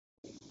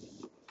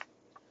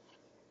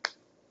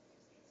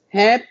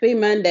Happy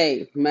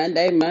Monday,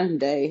 Monday,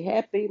 Monday.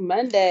 Happy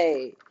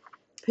Monday,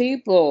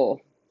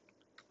 people.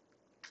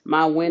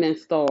 My winning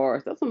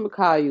stars. That's what I'm gonna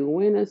call you,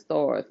 winning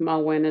stars. My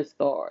winning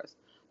stars,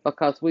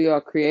 because we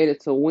are created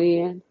to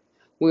win.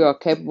 We are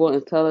capable,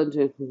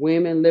 intelligent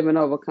women living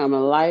overcoming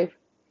life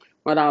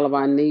with all of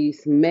our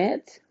needs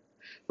met.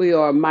 We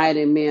are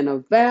mighty men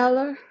of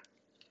valor,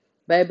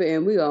 baby,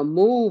 and we are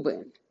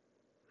moving.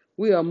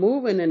 We are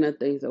moving in the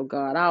things of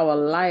God. Our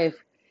life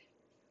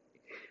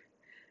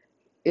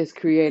is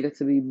created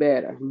to be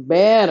better,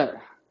 better.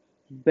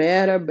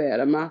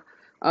 My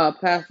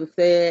pastor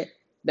said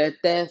that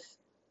that's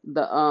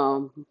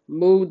the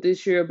mood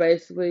this year.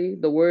 Basically,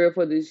 the word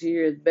for this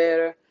year is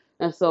better,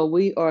 and so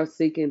we are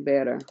seeking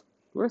better.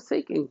 We're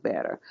seeking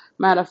better.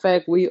 Matter of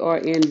fact, we are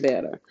in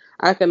better.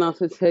 I can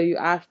also tell you,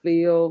 I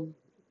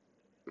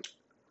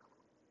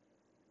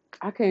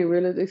can't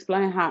really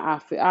explain how I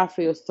feel. I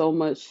feel so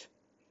much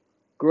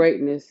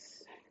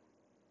greatness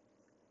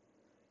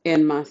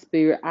in my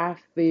spirit. I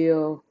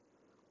feel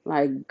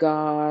like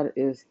God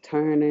is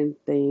turning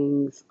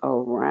things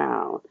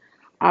around.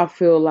 I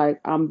feel like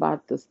I'm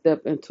about to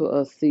step into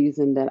a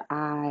season that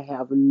I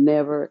have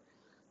never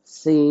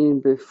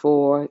seen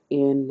before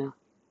in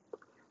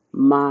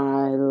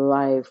my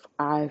life.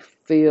 I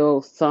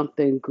feel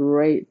something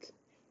great.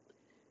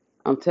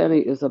 I'm telling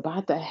you, it's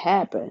about to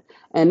happen.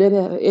 And it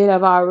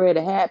have already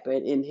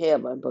happened in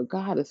heaven. But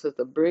God is just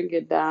to bring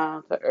it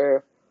down to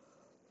earth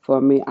for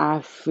me.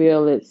 I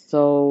feel it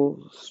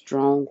so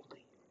strongly.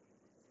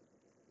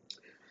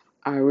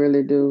 I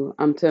really do.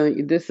 I'm telling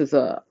you, this is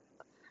a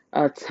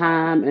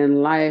time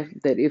in life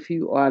that if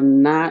you are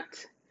not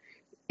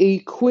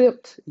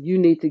equipped, you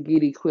need to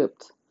get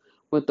equipped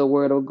with the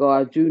word of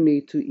God. You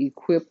need to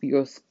equip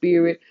your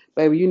spirit.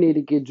 Baby, you need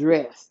to get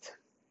dressed.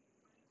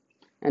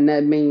 And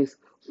that means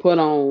put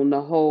on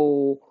the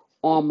whole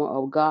armor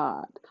of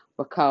God.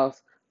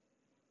 Because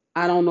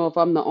I don't know if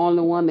I'm the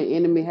only one the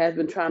enemy has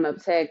been trying to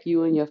attack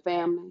you and your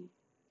family.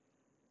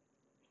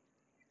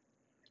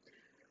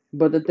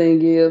 But the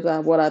thing is,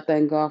 what I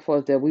thank God for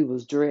is that we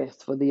was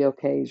dressed for the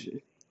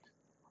occasion.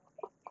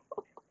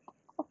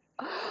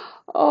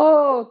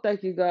 Oh,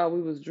 thank you, God.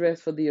 We was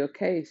dressed for the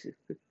occasion.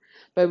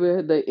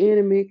 Baby, the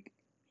enemy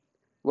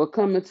will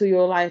come into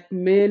your life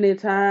many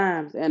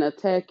times and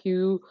attack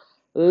you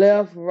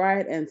left,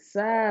 right, and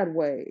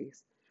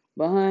sideways.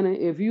 But honey,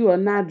 if you are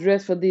not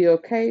dressed for the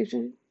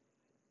occasion,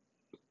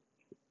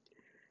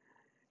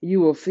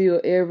 you will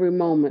feel every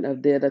moment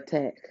of that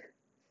attack.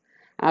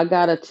 I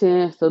got a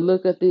chance to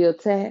look at the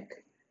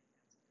attack,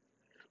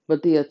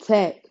 but the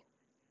attack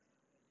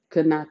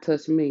could not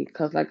touch me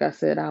because, like I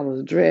said, I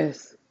was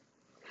dressed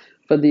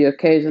for the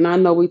occasion. I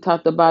know we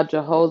talked about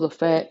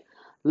Jehoshaphat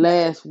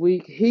last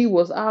week. He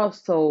was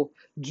also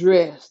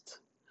dressed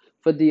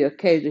for the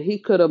occasion. He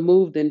could have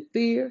moved in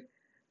fear.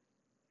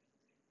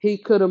 He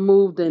could have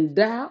moved in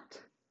doubt.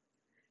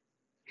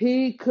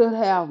 He could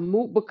have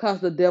moved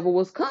because the devil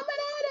was coming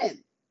at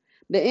him.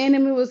 The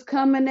enemy was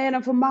coming at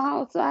him from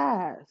all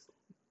sides.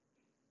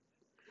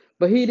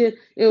 But he did.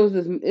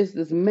 It's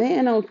this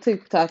man on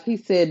TikTok. He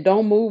said,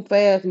 "Don't move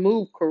fast,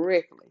 move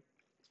correctly."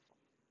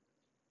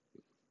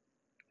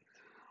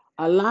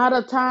 A lot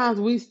of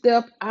times we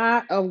step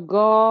out of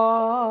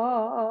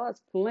God's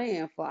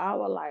plan for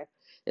our life.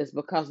 It's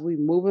because we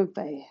moving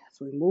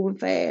fast. We're moving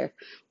fast.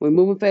 We're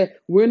moving fast.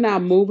 We're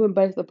not moving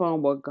based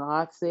upon what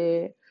God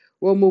said.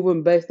 We're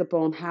moving based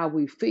upon how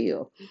we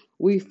feel.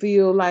 We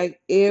feel like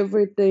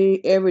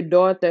everything, every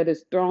dart that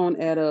is thrown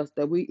at us,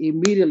 that we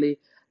immediately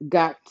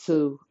got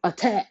to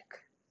attack.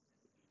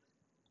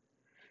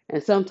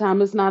 And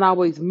sometimes it's not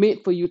always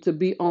meant for you to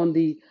be on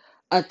the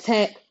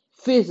attack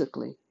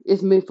physically.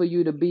 It's meant for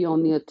you to be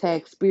on the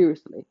attack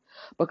spiritually.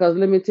 Because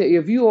let me tell you,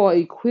 if you are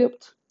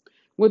equipped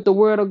with the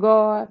word of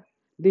God,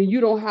 then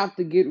you don't have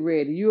to get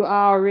ready. You're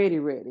already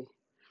ready.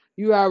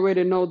 You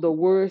already know the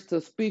words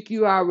to speak.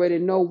 You already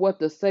know what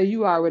to say.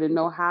 You already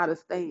know how to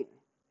stand.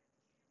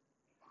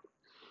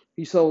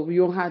 So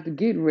you don't have to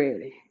get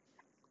ready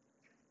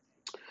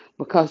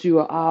because you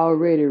are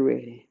already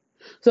ready.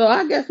 So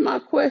I guess my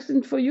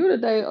question for you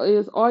today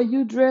is, are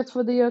you dressed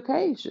for the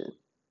occasion?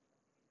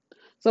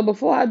 So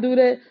before I do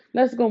that,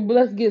 let's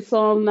get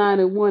Psalm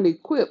 91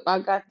 equipped. I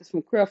got this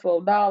from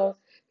Creflo Dollar.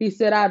 He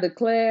said, "I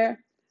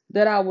declare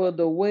that I will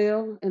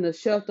dwell in the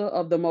shelter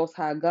of the Most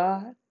High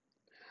God.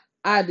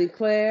 I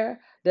declare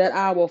that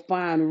I will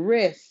find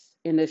rest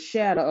in the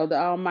shadow of the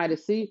Almighty."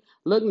 See,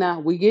 look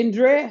now, we getting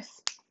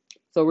dressed.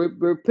 So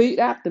repeat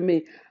after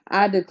me.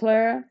 I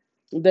declare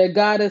that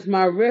God is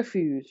my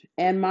refuge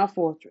and my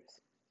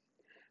fortress.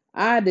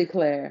 I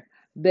declare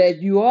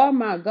that you are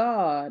my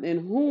God in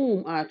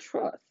whom I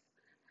trust,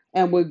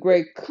 and with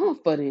great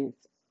confidence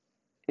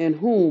in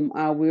whom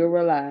I will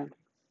rely.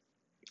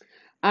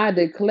 I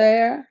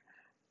declare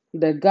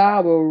that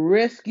God will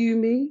rescue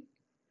me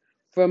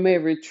from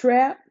every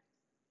trap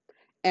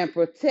and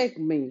protect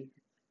me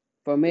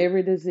from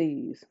every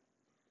disease.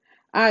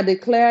 I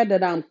declare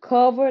that I'm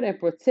covered and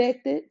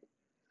protected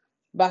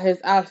by his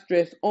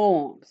outstretched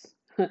arms.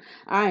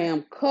 I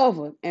am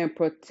covered and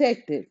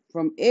protected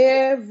from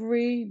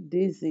every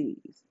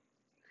disease.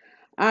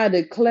 I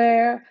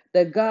declare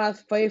that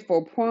God's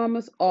faithful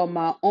promise are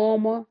my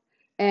armor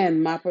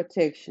and my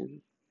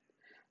protection.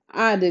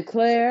 I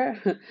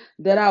declare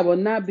that I will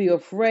not be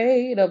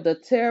afraid of the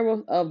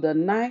terrors of the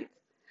night,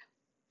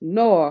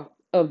 nor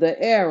of the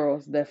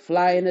arrows that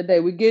fly in the day.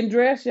 We're getting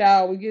dressed,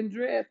 y'all. We're getting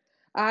dressed.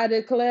 I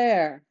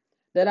declare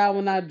that I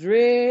will not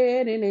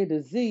dread any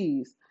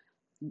disease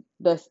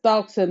that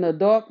stalks in the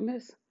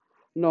darkness,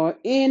 nor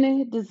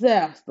any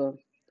disaster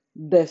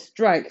that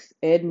strikes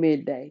at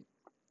midday.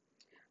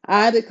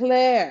 I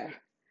declare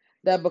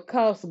that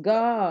because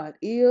God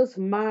is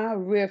my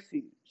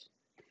refuge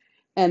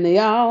and the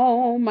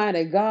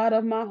Almighty God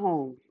of my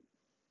home,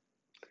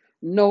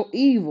 no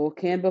evil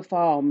can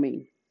befall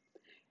me,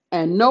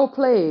 and no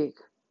plague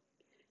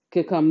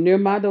can come near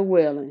my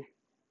dwelling.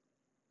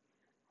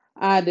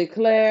 I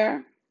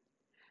declare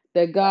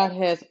that God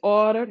has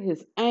ordered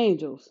his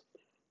angels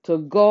to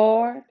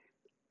guard,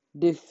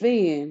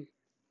 defend,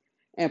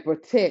 and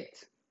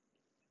protect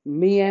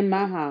me and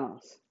my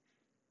house.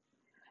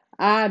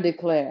 I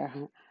declare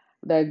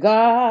that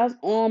God's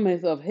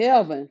armies of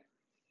heaven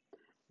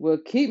will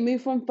keep me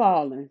from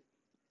falling,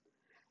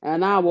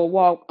 and I will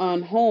walk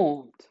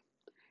unharmed,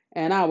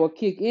 and I will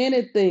kick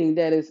anything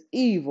that is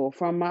evil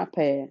from my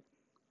path.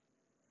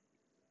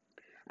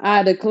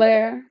 I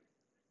declare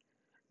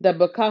that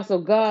because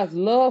of God's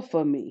love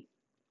for me,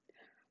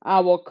 I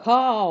will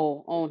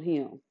call on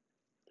him.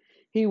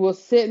 He will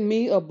set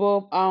me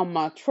above all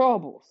my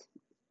troubles,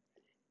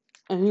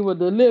 and he will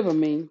deliver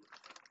me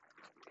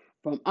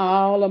from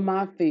all of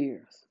my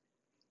fears.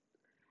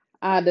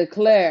 I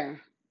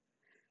declare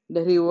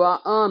that he will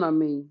honor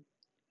me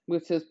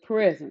with his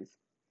presence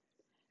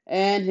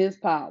and his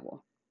power.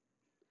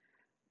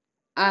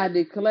 I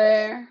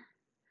declare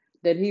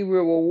that he will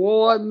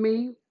reward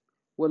me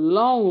with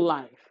long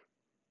life,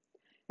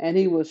 and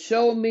he will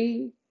show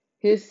me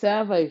his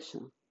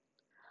salvation.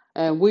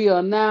 And we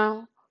are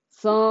now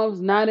Psalms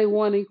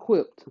 91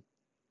 equipped.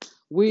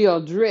 We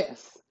are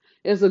dressed.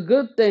 It's a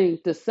good thing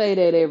to say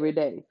that every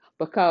day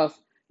because,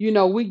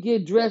 we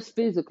get dressed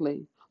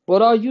physically,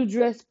 but are you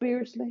dressed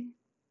spiritually?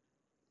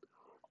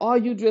 Are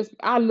you dressed?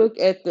 I look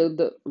at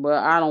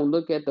well, I don't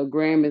look at the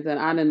Grammys, and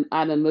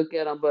I didn't look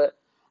at them, but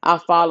I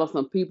follow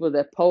some people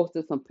that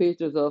posted some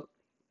pictures of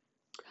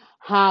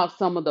how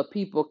some of the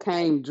people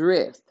came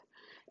dressed.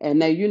 And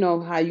now you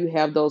know how you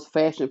have those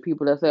fashion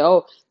people that say,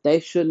 "Oh, they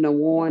shouldn't have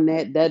worn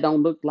that. That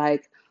don't look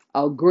like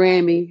a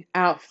Grammy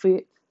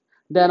outfit.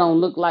 That don't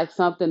look like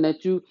something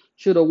that you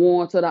should have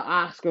worn to the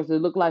Oscars. It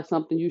looked like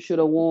something you should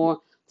have worn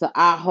to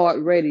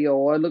iHeartRadio,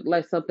 or it looked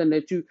like something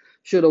that you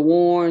should have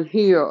worn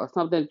here, or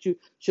something that you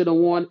should have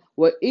worn."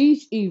 Well,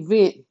 each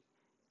event,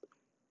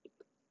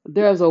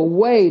 there's a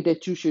way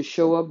that you should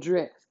show up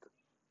dressed.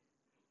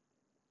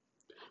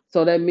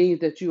 So that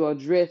means that you are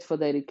dressed for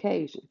that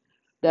occasion.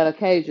 That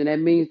occasion. That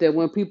means that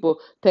when people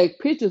take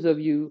pictures of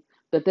you,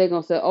 that they're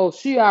gonna say, "Oh,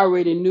 she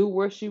already knew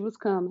where she was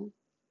coming.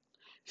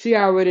 She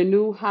already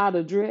knew how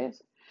to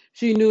dress.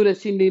 She knew that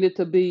she needed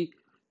to be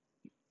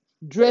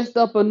dressed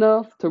up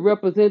enough to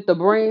represent the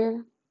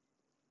brand,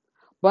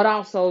 but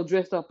also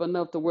dressed up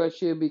enough to where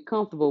she'll be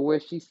comfortable where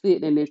she's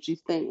sitting and if she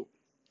stands."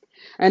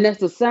 And that's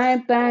the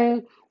same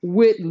thing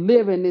with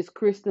living this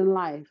Christian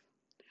life.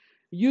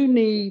 You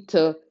need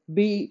to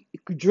be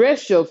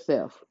dress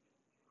yourself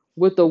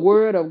with the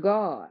word of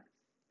God,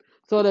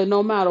 so that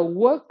no matter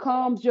what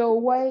comes your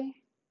way,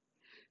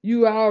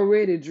 you are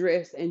already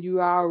dressed and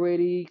you are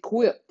already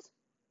equipped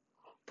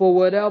for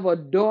whatever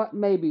dart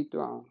may be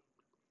thrown,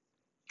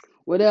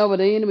 whatever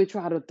the enemy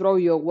try to throw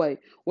your way,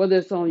 whether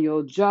it's on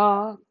your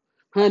job,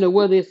 honey,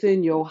 whether it's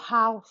in your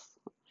house,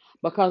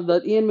 because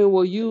the enemy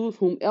will use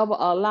whomever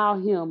allow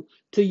him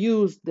to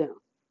use them,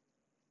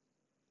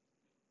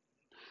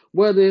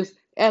 whether it's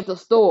at the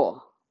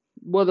store,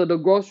 whether the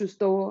grocery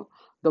store,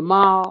 the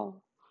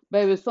mall,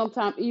 baby,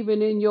 sometimes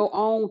even in your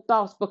own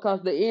thoughts,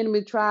 because the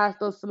enemy tries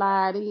to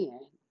slide in.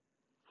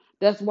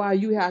 That's why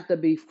you have to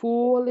be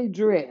fully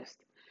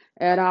dressed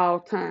at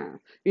all times.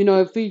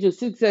 Ephesians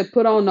 6 said,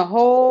 put on the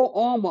whole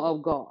armor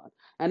of God.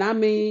 And I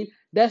mean,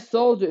 that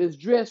soldier is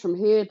dressed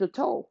from head to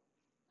toe.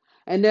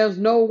 And there's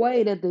no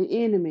way that the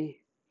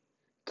enemy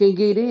can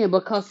get in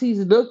because he's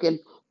looking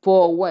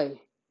for a way.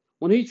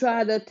 When he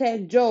tried to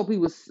attack Job, he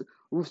was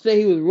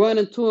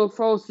running to and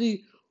fro,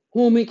 see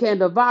whom he can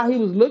devour. He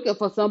was looking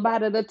for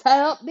somebody to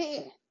tie up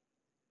there.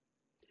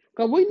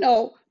 Because we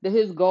know that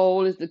his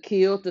goal is to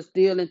kill, to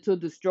steal, and to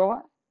destroy.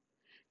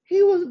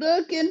 He was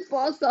looking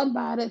for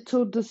somebody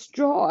to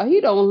destroy. He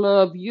don't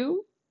love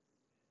you.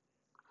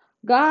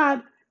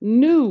 God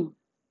knew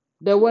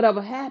that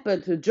whatever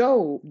happened to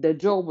Job, that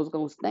Job was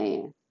going to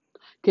stand.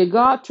 Can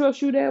God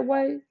trust you that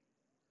way?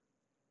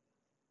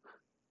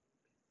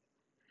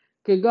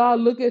 Can God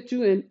look at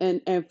you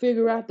and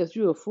figure out that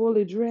you are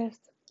fully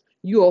dressed?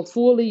 You are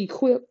fully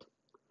equipped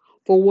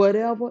for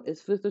whatever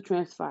is fit to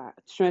transpire,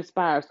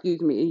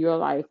 in your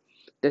life,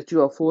 that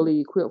you are fully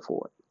equipped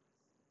for it.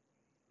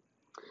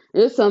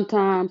 It's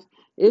sometimes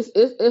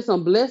It's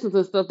some blessings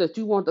and stuff that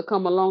you want to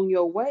come along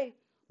your way,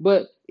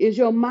 but is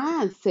your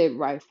mindset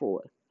right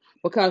for it?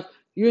 Because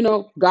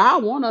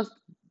God want us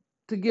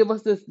to give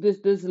us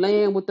this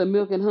land with the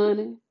milk and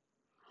honey.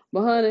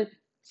 But honey,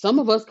 some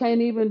of us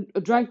can't even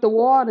drink the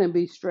water and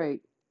be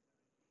straight.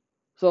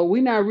 So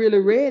we're not really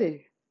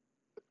ready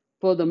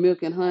for the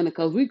milk and honey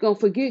because we gonna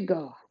forget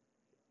God.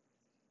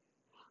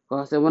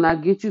 God said, when I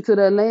get you to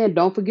that land,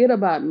 don't forget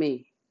about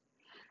me.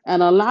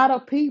 And a lot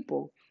of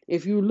people,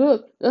 if you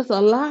look, there's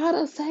a lot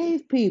of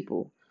saved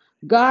people.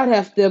 God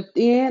has stepped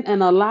in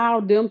and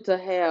allowed them to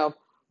have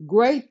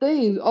great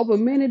things,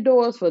 open many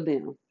doors for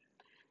them.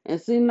 And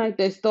it seemed like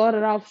they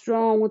started off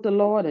strong with the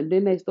Lord and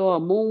then they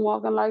started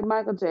moonwalking like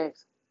Michael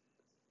Jackson.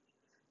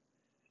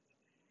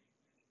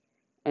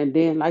 And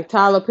then like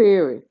Tyler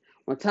Perry.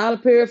 When Tyler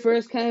Perry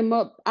first came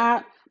up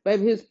out,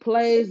 baby, his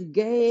plays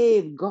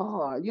gave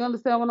God. You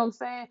understand what I'm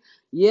saying?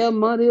 Yeah,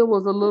 money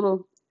was a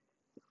little,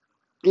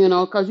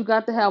 because you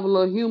got to have a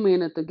little humor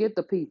in it to get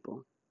the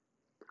people.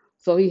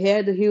 So he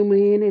had the humor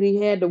in it, he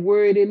had the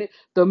word in it.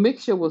 The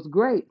mixture was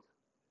great.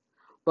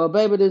 But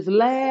baby, this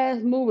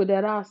last movie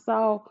that I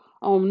saw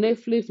on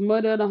Netflix,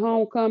 Mother of the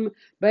Homecoming,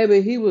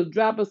 baby, he was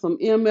dropping some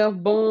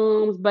MF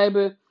bombs,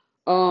 baby,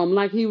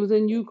 like he was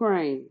in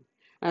Ukraine.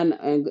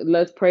 And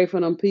let's pray for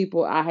them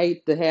people. I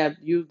hate to have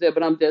used that,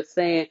 but I'm just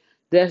saying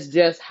that's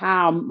just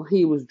how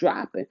he was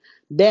dropping.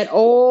 That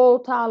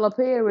old Tyler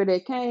Perry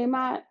that came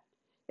out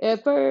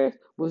at first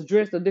was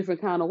dressed a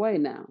different kind of way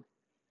now.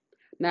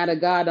 Now that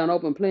God done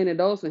opened plenty of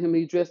doors for him,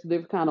 he's dressed a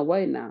different kind of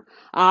way now.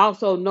 I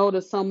also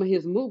noticed some of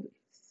his movies.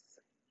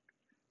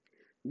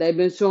 They've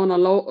been showing a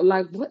lot,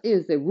 like, what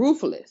is it?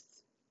 Ruthless.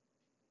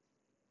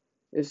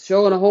 It's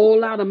showing a whole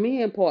lot of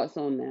men parts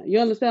on there. You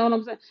understand what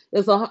I'm saying?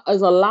 It's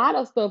a lot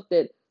of stuff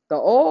that the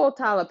old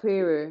Tyler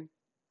Perry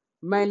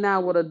may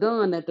not would have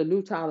done that the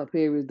new Tyler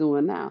Perry is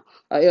doing now.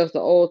 Or else the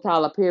old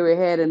Tyler Perry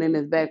had it in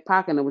his back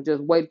pocket and was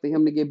just waiting for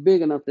him to get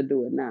big enough to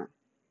do it now.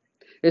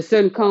 There's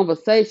certain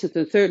conversations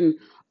and certain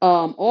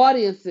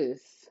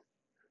audiences,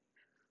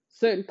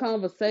 certain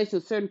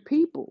conversations, certain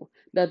people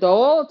that the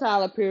old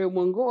Tyler Perry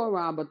wouldn't go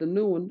around, but the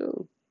new one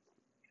do.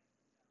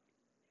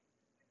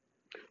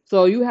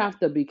 So you have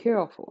to be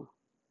careful.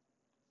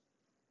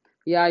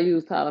 Yeah, I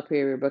use Tyler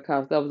Perry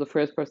because that was the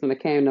first person that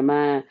came to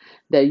mind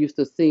that used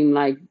to seem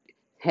like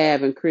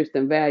having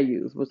Christian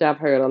values, which I've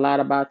heard a lot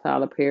about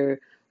Tyler Perry,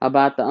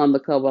 about the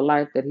undercover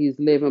life that he's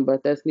living,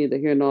 but that's neither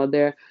here nor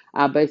there.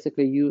 I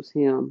basically use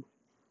him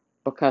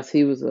because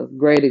he was a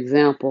great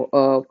example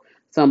of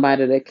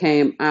somebody that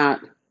came out,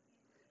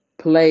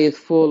 plays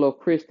full of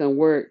Christian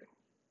work,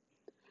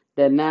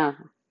 that now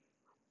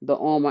the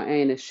armor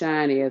ain't as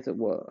shiny as it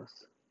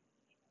was.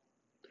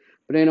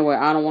 But anyway,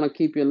 I don't want to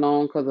keep you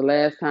long because the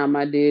last time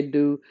I did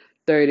do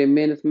 30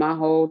 minutes, my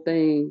whole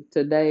thing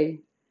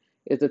today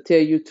is to tell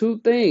you two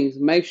things.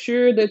 Make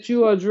sure that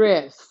you are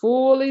dressed,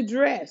 fully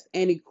dressed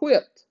and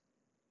equipped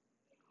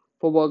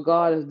for what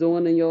God is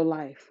doing in your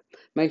life.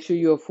 Make sure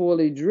you're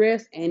fully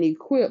dressed and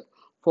equipped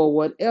for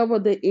whatever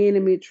the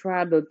enemy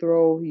tried to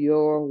throw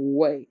your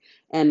way.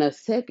 And the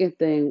second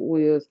thing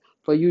was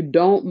for you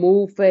don't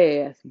move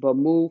fast, but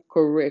move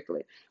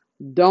correctly.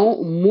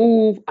 Don't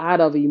move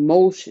out of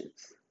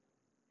emotions.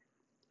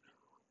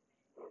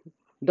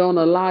 Don't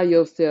allow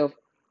yourself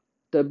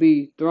to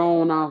be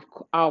thrown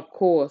off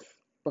course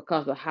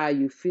because of how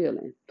you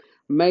feeling.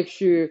 Make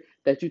sure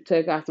that you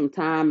take out some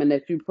time and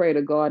that you pray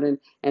to God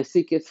and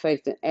seek his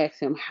face and ask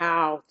him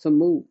how to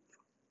move.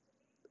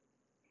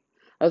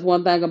 That's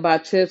one thing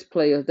about chess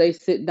players. They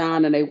sit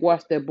down and they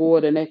watch their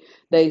board and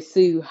they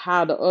see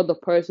how the other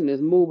person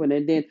is moving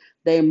and then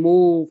they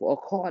move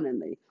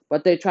accordingly.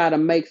 But they try to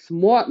make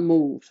smart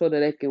moves so that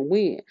they can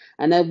win.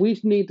 And that we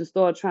need to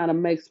start trying to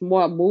make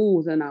smart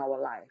moves in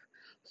our life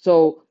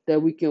so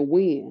that we can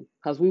win.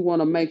 Because we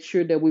want to make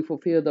sure that we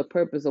fulfill the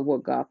purpose of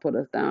what God put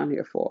us down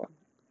here for.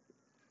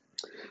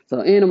 So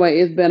anyway,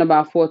 it's been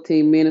about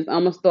 14 minutes.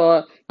 I'm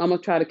gonna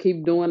try to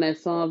keep doing that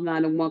Psalms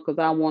 91 because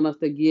I want us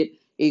to get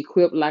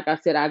equipped. Like I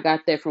said, I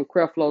got that from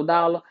Creflo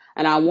Dollar,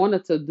 and I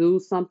wanted to do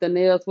something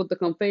else with the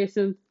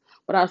confessions.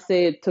 But I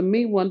said to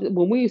me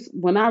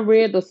when I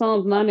read the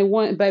Psalms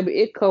 91, baby,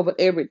 it covered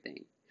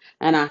everything.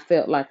 And I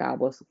felt like I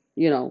was,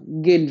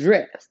 getting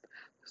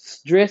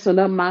dressing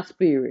up my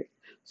spirit.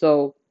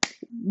 So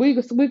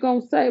we're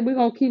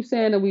gonna keep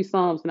saying that we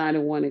Psalms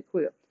 91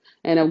 equipped.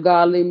 And if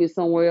God lead me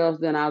somewhere else,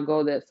 then I'll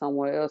go there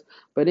somewhere else.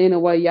 But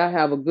anyway, y'all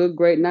have a good,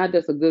 great, not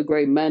just a good,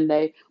 great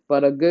Monday,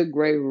 but a good,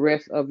 great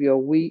rest of your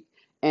week.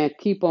 And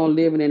keep on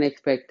living in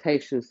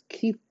expectations.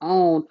 Keep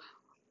on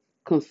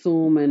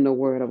consuming the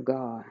word of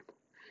God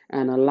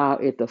and allow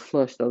it to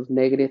flush those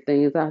negative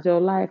things out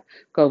your life.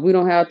 Because we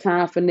don't have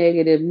time for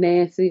negative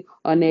Nancy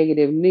or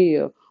negative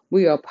Neil.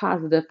 We are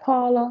positive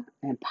Paula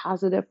and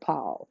positive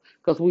Paul.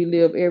 Because we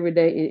live every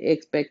day in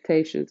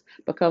expectations.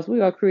 Because we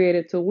are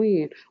created to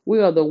win.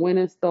 We are the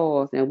winning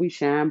stars and we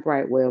shine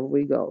bright wherever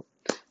we go.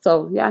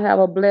 So y'all have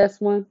a blessed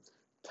one.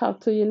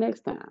 Talk to you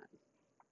next time.